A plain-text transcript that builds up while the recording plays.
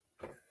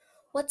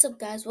What's up,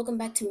 guys? Welcome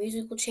back to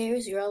Musical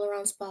Chairs, your all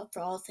around spot for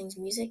all things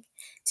music.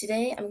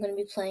 Today, I'm going to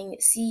be playing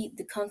See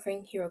the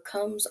Conquering Hero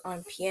Comes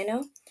on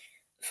piano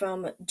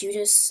from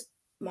Judas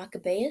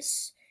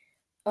Maccabaeus.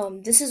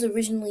 This is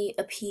originally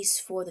a piece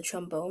for the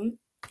trombone,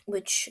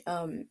 which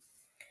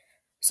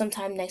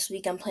sometime next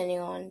week I'm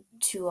planning on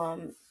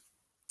to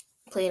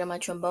play it on my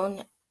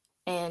trombone.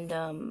 And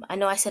I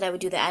know I said I would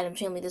do the Adams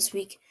Family this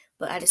week,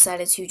 but I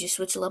decided to just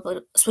switch it up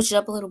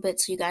a little bit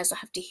so you guys don't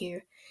have to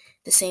hear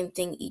the same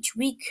thing each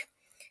week.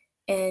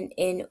 And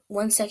in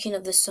one section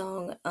of the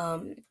song,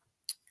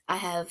 I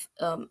have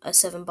a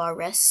 7 bar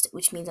rest,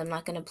 which means I'm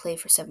not going to play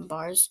for 7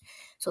 bars.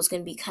 So it's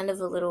going to be kind of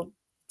a little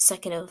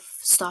second of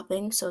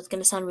stopping. So it's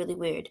going to sound really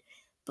weird.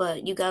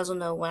 But you guys will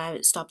know when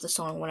I stop the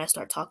song when I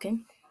start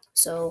talking.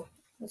 So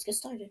let's get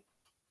started.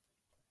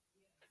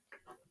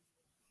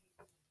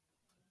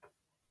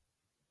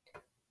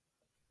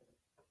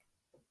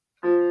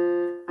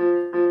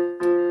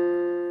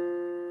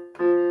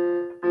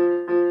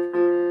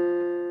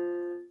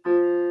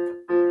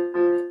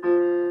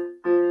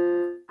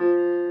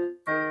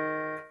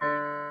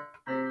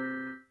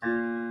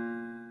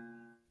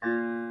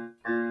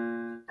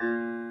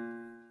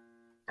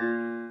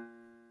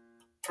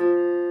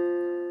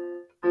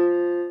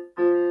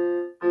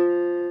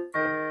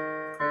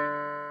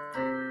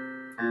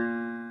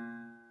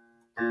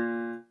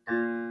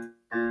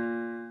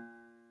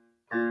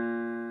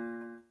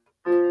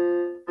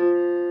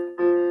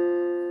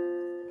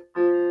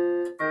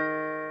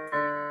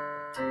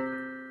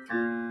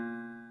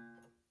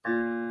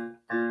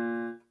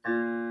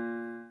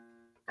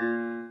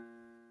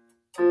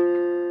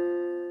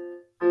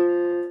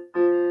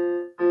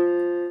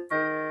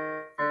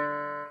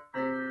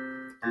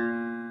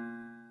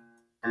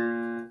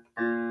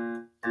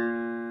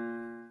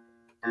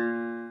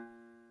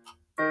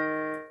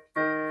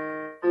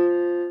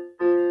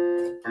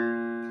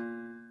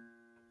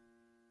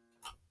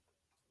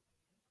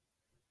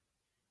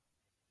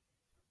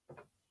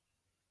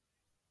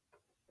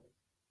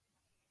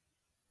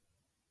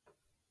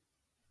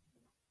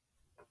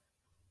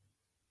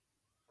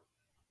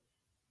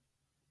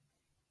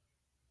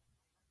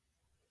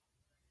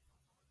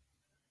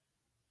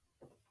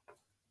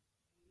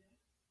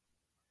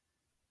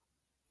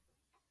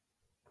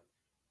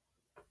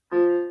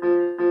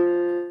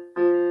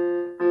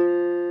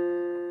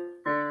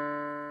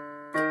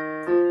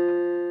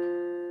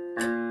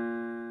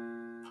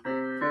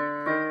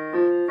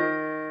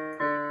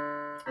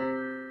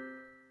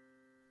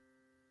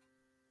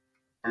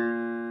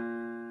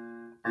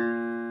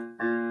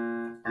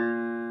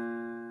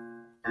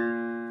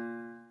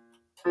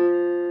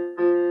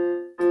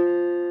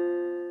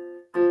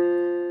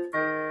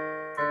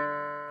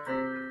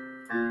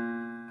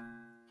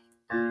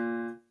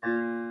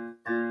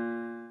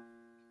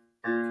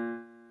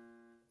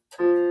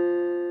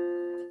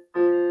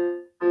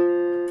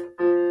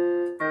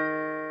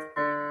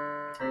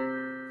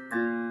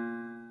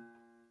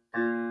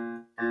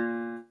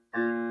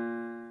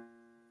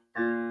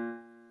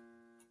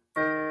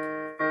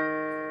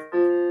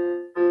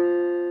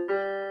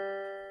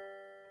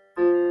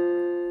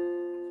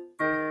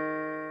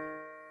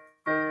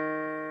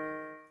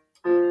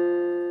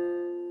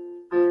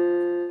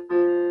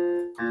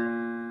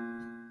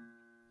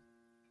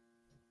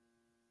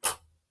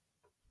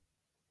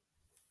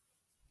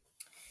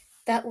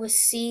 That was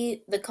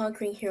See the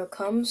Conquering Hero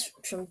Comes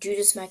from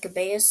Judas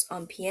Maccabeus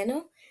on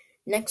piano.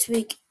 Next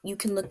week, you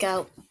can look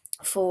out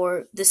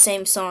for the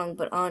same song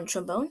but on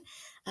trombone.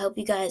 I hope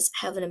you guys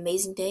have an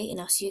amazing day, and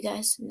I'll see you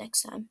guys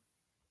next time.